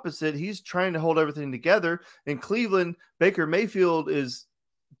the opposite. He's trying to hold everything together. In Cleveland, Baker Mayfield is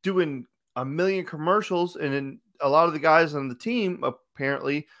doing a million commercials, and then a lot of the guys on the team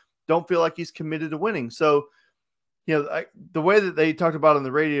apparently don't feel like he's committed to winning. So, the way that they talked about on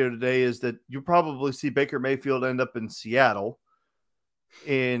the radio today is that you'll probably see Baker Mayfield end up in Seattle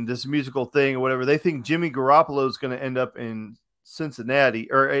in this musical thing or whatever. They think Jimmy Garoppolo is going to end up in Cincinnati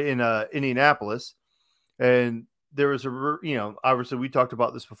or in Indianapolis. And there was obviously we talked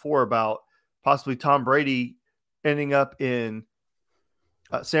about this before about possibly Tom Brady ending up in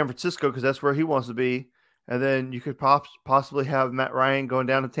San Francisco because that's where he wants to be. And then you could possibly have Matt Ryan going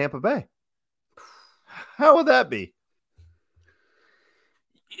down to Tampa Bay. How would that be?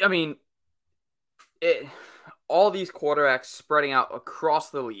 I mean, all these quarterbacks spreading out across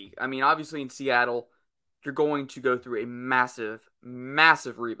the league. I mean, obviously in Seattle, you're going to go through a massive,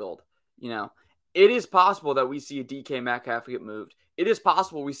 massive rebuild. It is possible that we see a DK Metcalf get moved. It is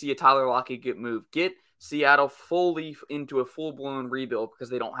possible we see a Tyler Lockett get moved. Get Seattle fully into a full-blown rebuild because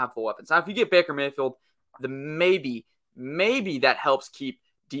they don't have the weapons. Now, if you get Baker Mayfield, maybe that helps keep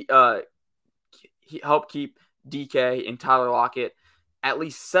DK and Tyler Lockett at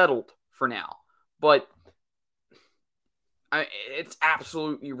least settled for now. But it's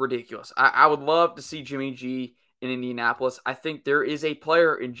absolutely ridiculous. I would love to see Jimmy G in Indianapolis. I think there is a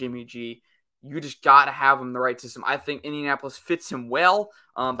player in Jimmy G. You just got to have him in the right system. I think Indianapolis fits him well,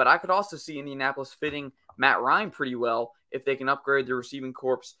 but I could also see Indianapolis fitting Matt Ryan pretty well if they can upgrade their receiving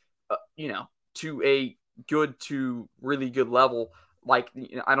corps, to a good to really good level. Like,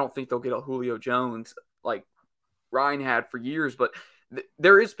 I don't think they'll get a Julio Jones like Ryan had for years, but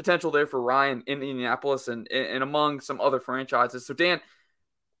there is potential there for Ryan in Indianapolis and among some other franchises. So, Dan,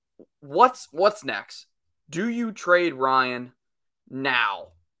 what's next? Do you trade Ryan now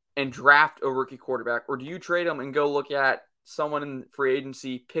and draft a rookie quarterback, or do you trade him and go look at someone in free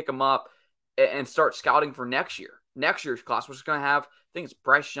agency, pick him up, and start scouting for next year's class, which is going to have, I think it's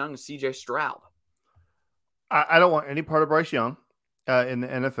Bryce Young and C.J. Stroud? I don't want any part of Bryce Young in the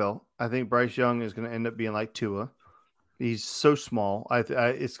NFL. I think Bryce Young is going to end up being like Tua. He's so small.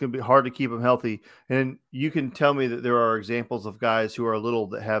 It's going to be hard to keep him healthy. And you can tell me that there are examples of guys who are little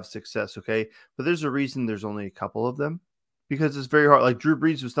that have success, okay? But there's a reason there's only a couple of them because it's very hard. Like Drew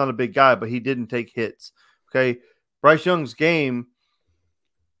Brees was not a big guy, but he didn't take hits, okay? Bryce Young's game,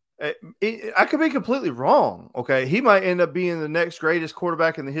 I could be completely wrong, okay? He might end up being the next greatest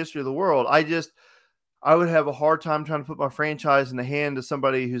quarterback in the history of the world. I would have a hard time trying to put my franchise in the hand of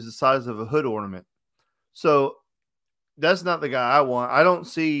somebody who's the size of a hood ornament. So that's not the guy I want. I don't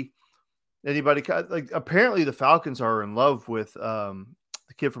see anybody like. Apparently, the Falcons are in love with the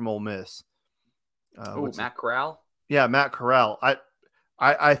kid from Ole Miss. Matt Corral. Yeah, Matt Corral.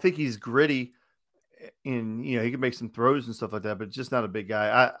 I think he's gritty, and he can make some throws and stuff like that, but just not a big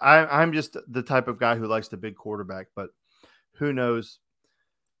guy. I'm just the type of guy who likes the big quarterback, but who knows?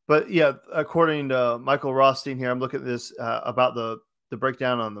 But yeah, according to Michael Rothstein here, I'm looking at this about the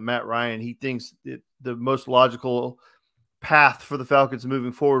breakdown on the Matt Ryan. He thinks the most logical path for the Falcons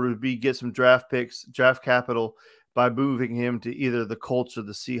moving forward would be get some draft picks, draft capital by moving him to either the Colts or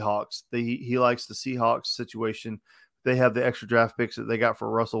the Seahawks. He likes the Seahawks situation. They have the extra draft picks that they got for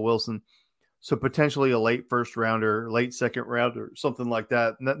Russell Wilson. So potentially a late first rounder, late second rounder, something like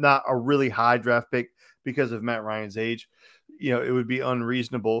that. Not a really high draft pick because of Matt Ryan's age. It would be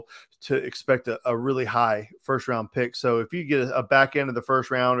unreasonable to expect a really high first round pick. So if you get a back end of the first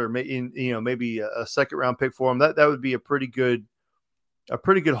round or maybe a second round pick for him, that would be a pretty good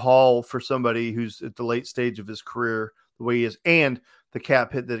haul for somebody who's at the late stage of his career the way he is, and the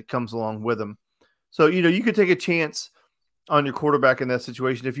cap hit that comes along with him. So, you could take a chance on your quarterback in that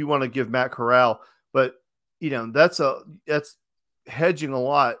situation if you want to give Matt Corral, but that's hedging a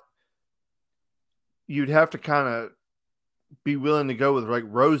lot. You'd have to kind of be willing to go with like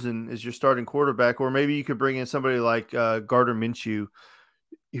Rosen as your starting quarterback, or maybe you could bring in somebody like Gardner Minshew,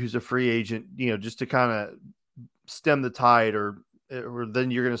 who's a free agent, just to kind of stem the tide, or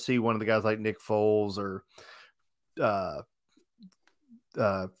then you're going to see one of the guys like Nick Foles or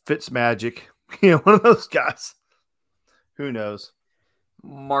Fitzmagic, one of those guys. Who knows?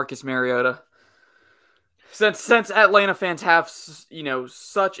 Marcus Mariota. Since Atlanta fans have,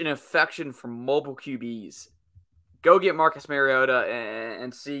 such an affection for mobile QBs, go get Marcus Mariota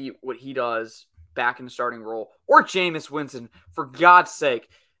and see what he does back in the starting role. Or Jameis Winston, for God's sake.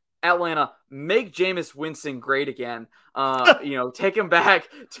 Atlanta, make Jameis Winston great again. Take him back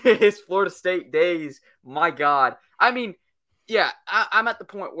to his Florida State days. My God. I mean, yeah, I'm at the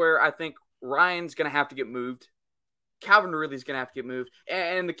point where I think Ryan's going to have to get moved. Calvin Ridley's going to have to get moved.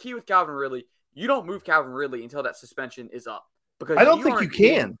 And the key with Calvin Ridley, you don't move Calvin Ridley until that suspension is up. Because I don't think you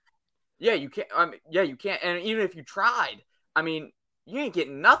can. Yeah, you can't. You can't. And even if you tried, I mean, you ain't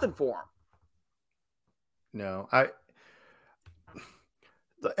getting nothing for him. No, I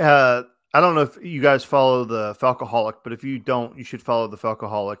don't know if you guys follow the Falcoholic, but if you don't, you should follow the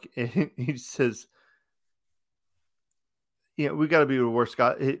Falcoholic. And he says, we got to be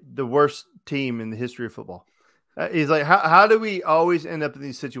the worst team in the history of football. He's like, how do we always end up in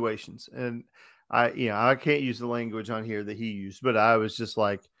these situations? And I can't use the language on here that he used, but I was just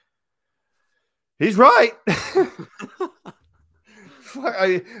like, he's right.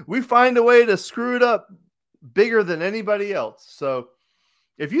 We find a way to screw it up bigger than anybody else. So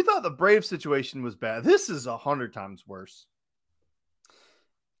if you thought the Brave situation was bad, this is 100 times worse.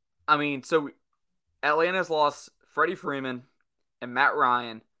 I mean, so Atlanta's lost Freddie Freeman and Matt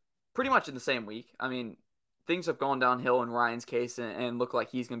Ryan pretty much in the same week. I mean, things have gone downhill in Ryan's case and look like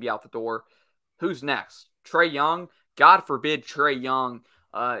he's going to be out the door. Who's next? Trae Young? God forbid Trae Young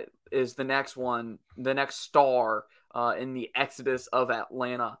is the next one, the next star in the exodus of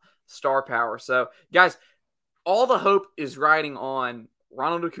Atlanta star power. So, guys, all the hope is riding on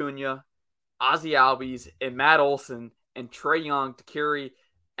Ronald Acuna, Ozzie Albies, and Matt Olson and Trae Young to carry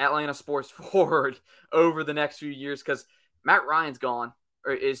Atlanta sports forward over the next few years because Matt Ryan's gone,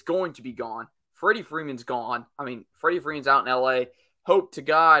 or is going to be gone. Freddie Freeman's gone. I mean, Freddie Freeman's out in L.A. Hope to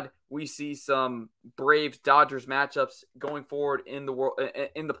God we see some Braves-Dodgers matchups going forward in the world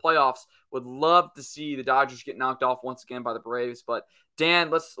in the playoffs. Would love to see the Dodgers get knocked off once again by the Braves. But Dan,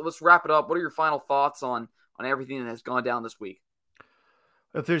 let's wrap it up. What are your final thoughts on everything that has gone down this week?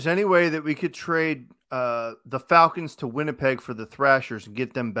 If there's any way that we could trade the Falcons to Winnipeg for the Thrashers and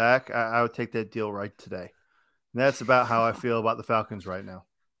get them back, I would take that deal right today. And that's about how I feel about the Falcons right now.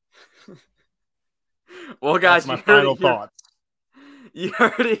 Well, guys, that's my final thoughts. You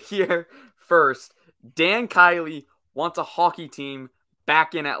heard it here first. Dan Kiley wants a hockey team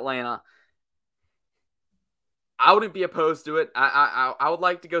back in Atlanta. I wouldn't be opposed to it. I would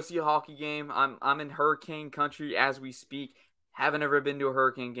like to go see a hockey game. I'm in hurricane country as we speak. Haven't ever been to a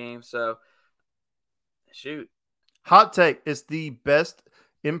Hurricane game, so shoot. Hot take. It's the best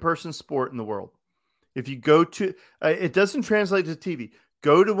in-person sport in the world. If you go to it doesn't translate to TV.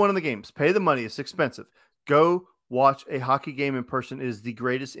 Go to one of the games. Pay the money. It's expensive. Go watch a hockey game in person. It is the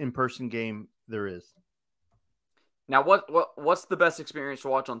greatest in-person game there is. Now, what's the best experience to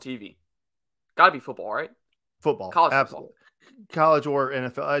watch on TV? Got to be football, right? Football. College absolutely. Football. College or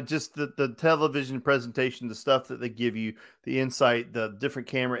NFL, just the television presentation, the stuff that they give you, the insight, the different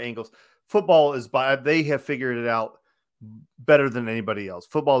camera angles. Football they have figured it out better than anybody else.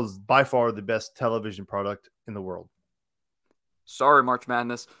 Football is by far the best television product in the world. Sorry, March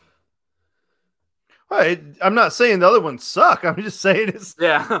Madness. I'm not saying the other ones suck. I'm just saying it's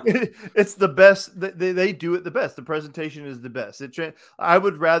the best. They do it the best. The presentation is the best. I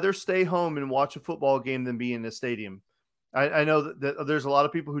would rather stay home and watch a football game than be in a stadium. I know that there's a lot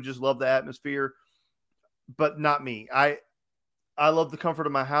of people who just love the atmosphere, but not me. I love the comfort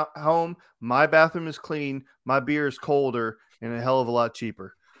of my home. My bathroom is clean. My beer is colder and a hell of a lot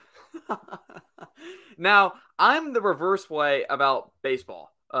cheaper. Now, I'm the reverse way about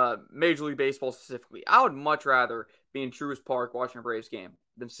baseball, Major League Baseball specifically. I would much rather be in Truist Park watching a Braves game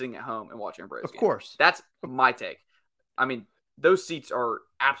than sitting at home and watching a Braves game. Of course. That's my take. I mean, those seats are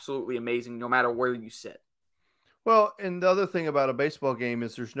absolutely amazing no matter where you sit. Well, and the other thing about a baseball game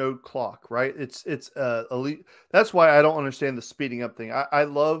is there's no clock, right? It's elite. That's why I don't understand the speeding up thing. I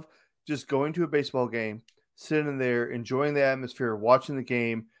love just going to a baseball game, sitting there, enjoying the atmosphere, watching the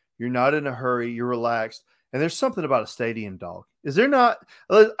game. You're not in a hurry. You're relaxed. And there's something about a stadium dog. Is there not?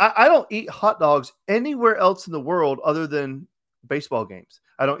 I don't eat hot dogs anywhere else in the world other than baseball games.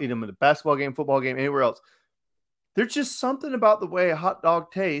 I don't eat them in a basketball game, football game, anywhere else. There's just something about the way a hot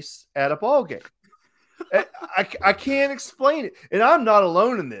dog tastes at a ball game. I can't explain it. And I'm not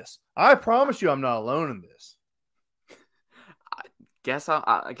alone in this. I promise you I'm not alone in this.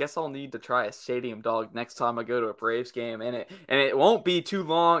 I guess I'll need to try a stadium dog next time I go to a Braves game, and it won't be too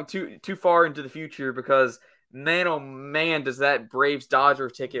far into the future because man oh man does that Braves Dodger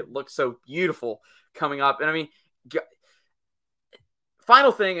ticket look so beautiful coming up. And I mean,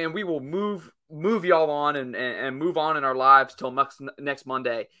 final thing, and we will move y'all on and move on in our lives till next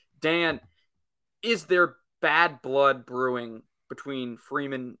Monday. Dan, is there bad blood brewing between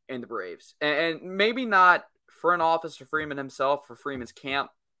Freeman and the Braves? And maybe not front office for Freeman himself, for Freeman's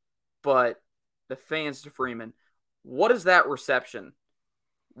camp, but the fans to Freeman. What is that reception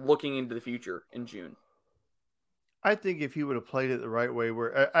looking into the future in June? I think if he would have played it the right way,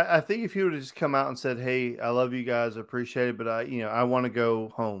 I think if he would have just come out and said, "Hey, I love you guys, I appreciate it, but I want to go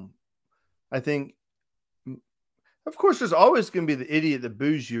home." I think, of course, there's always going to be the idiot that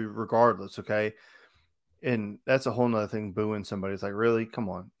boos you regardless. Okay. and that's a whole nother thing. Booing somebody's like, really? Come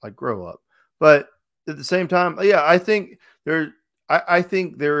on, like grow up. But at the same time, yeah, I think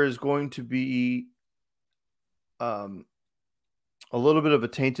there is going to be a little bit of a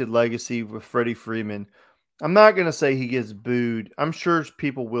tainted legacy with Freddie Freeman. I'm not going to say he gets booed. I'm sure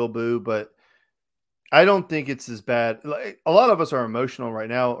people will boo, but I don't think it's as bad. Like, a lot of us are emotional right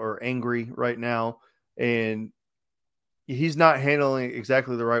now or angry right now, and he's not handling it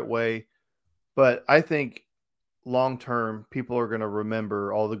exactly the right way. But I think long term, people are going to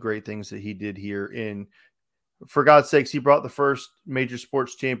remember all the great things that he did here. And for God's sakes, he brought the first major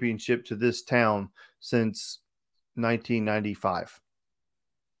sports championship to this town since 1995.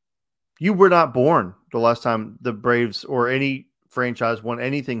 You were not born the last time the Braves or any franchise won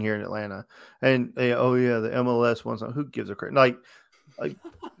anything here in Atlanta. And the MLS won something. Who gives a crap? Like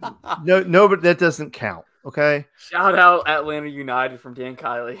no, but that doesn't count. Okay. Shout out Atlanta United from Dan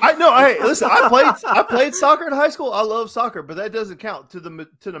Kiley. I know. Hey, listen, I played soccer in high school. I love soccer, but that doesn't count to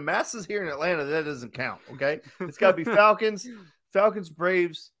the masses here in Atlanta. That doesn't count. Okay. It's got to be Falcons,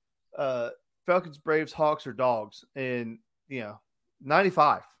 Braves, Hawks, or Dogs. And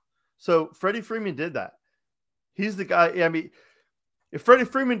 95. So Freddie Freeman did that. He's the guy. I mean, if Freddie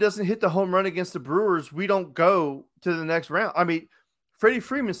Freeman doesn't hit the home run against the Brewers, we don't go to the next round. I mean, Freddie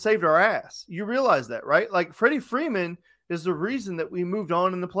Freeman saved our ass. You realize that, right? Like Freddie Freeman is the reason that we moved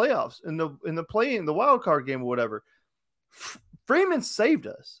on in the playoffs, in the wild card game or whatever. Freeman saved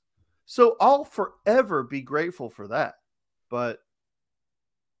us. So I'll forever be grateful for that. But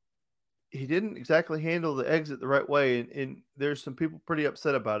he didn't exactly handle the exit the right way, and there's some people pretty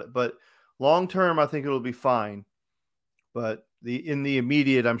upset about it. But long term, I think it'll be fine. But in the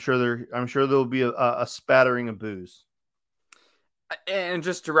immediate, I'm sure there'll be a spattering of boos. And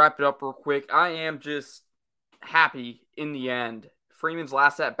just to wrap it up real quick, I am just happy in the end. Freeman's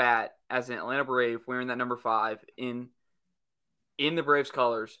last at bat as an Atlanta Brave wearing that number 5 in the Braves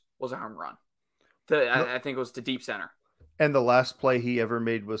colors was a home run. I think it was to deep center. And the last play he ever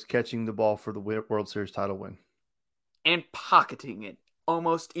made was catching the ball for the World Series title win. And pocketing it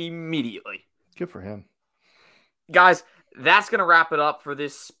almost immediately. Good for him. Guys, that's going to wrap it up for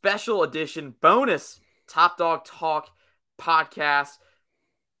this special edition bonus Top Dog Talk podcast.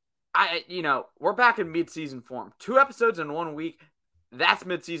 We're back in mid-season form. 2 episodes in 1 week. That's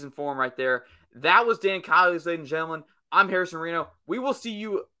mid-season form right there. That was Dan Kiley, ladies and gentlemen. I'm Harrison Reno. We will see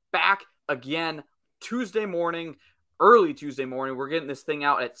you back again Tuesday morning, early Tuesday morning. We're getting this thing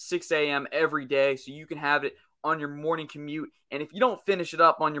out at 6 a.m. every day, so you can have it on your morning commute. And if you don't finish it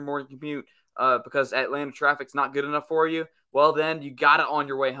up on your morning commute because Atlanta traffic's not good enough for you, well, then you got it on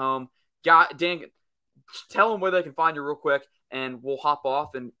your way home. Dan, tell them where they can find you real quick, and we'll hop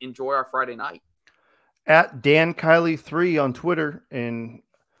off and enjoy our Friday night. At Dan Kiley 3 on Twitter, and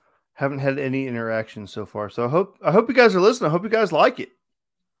haven't had any interaction so far. So I hope you guys are listening. I hope you guys like it.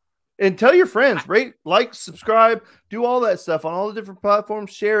 And tell your friends, rate, like, subscribe, do all that stuff on all the different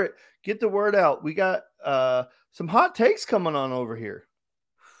platforms. Share it. Get the word out. We got some hot takes coming on over here.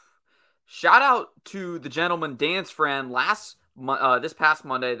 Shout out to the gentleman, Dan's friend, this past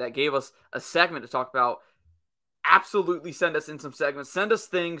Monday that gave us a segment to talk about. Absolutely send us in some segments. Send us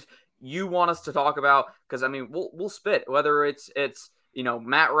things you want us to talk about, because I mean we'll spit, whether it's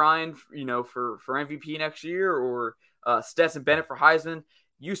Matt Ryan for MVP next year or Stetson Bennett for Heisman.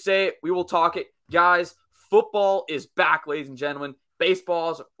 You say it, we will talk it. Guys, football is back, ladies and gentlemen.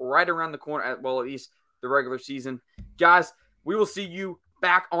 Baseball's right around the corner, at least the regular season. Guys, we will see you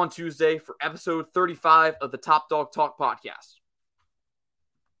back on Tuesday for episode 35 of the Top Dog Talk podcast.